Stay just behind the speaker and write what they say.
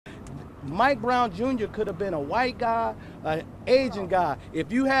Mike Brown Jr. could have been a white guy, an Asian guy.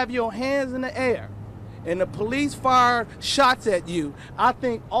 If you have your hands in the air and the police fired shots at you, I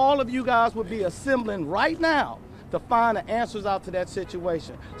think all of you guys would be assembling right now to find the answers out to that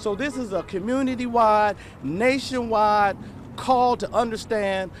situation. So this is a community-wide, nationwide call to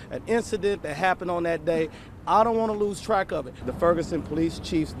understand an incident that happened on that day. I don't want to lose track of it. The Ferguson Police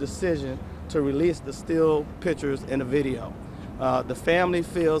Chief's decision to release the still pictures and the video. The family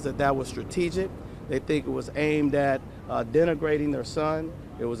feels that that was strategic. They think it was aimed at denigrating their son.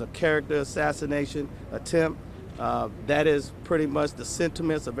 It was a character assassination attempt. That is pretty much the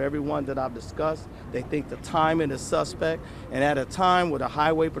sentiments of everyone that I've discussed. They think the timing is suspect, and at a time where the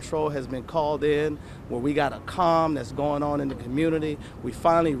highway patrol has been called in, where we got a calm that's going on in the community, we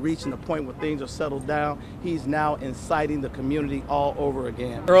finally reaching the point where things are settled down. He's now inciting the community all over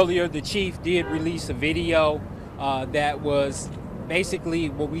again. Earlier, the chief did release a video that was basically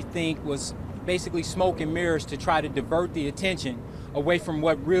what we think was basically smoke and mirrors to try to divert the attention away from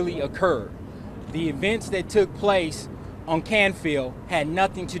what really occurred. The events that took place on Canfield had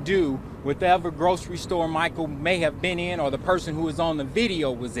nothing to do with whatever grocery store Michael may have been in or the person who was on the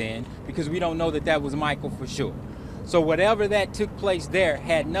video was in, because we don't know that that was Michael for sure. So whatever that took place there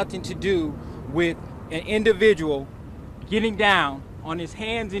had nothing to do with an individual getting down on his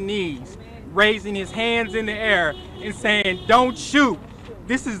hands and knees, raising his hands in the air and saying, "Don't shoot."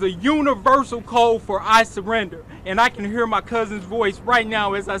 This is a universal code for "I surrender." And I can hear my cousin's voice right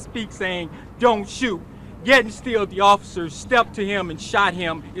now as I speak saying, "Don't shoot." Yet and still the officers stepped to him and shot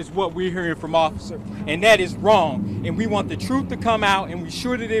him is what we're hearing from officers. And that is wrong. And we want the truth to come out, and we're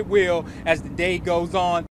sure that it will as the day goes on.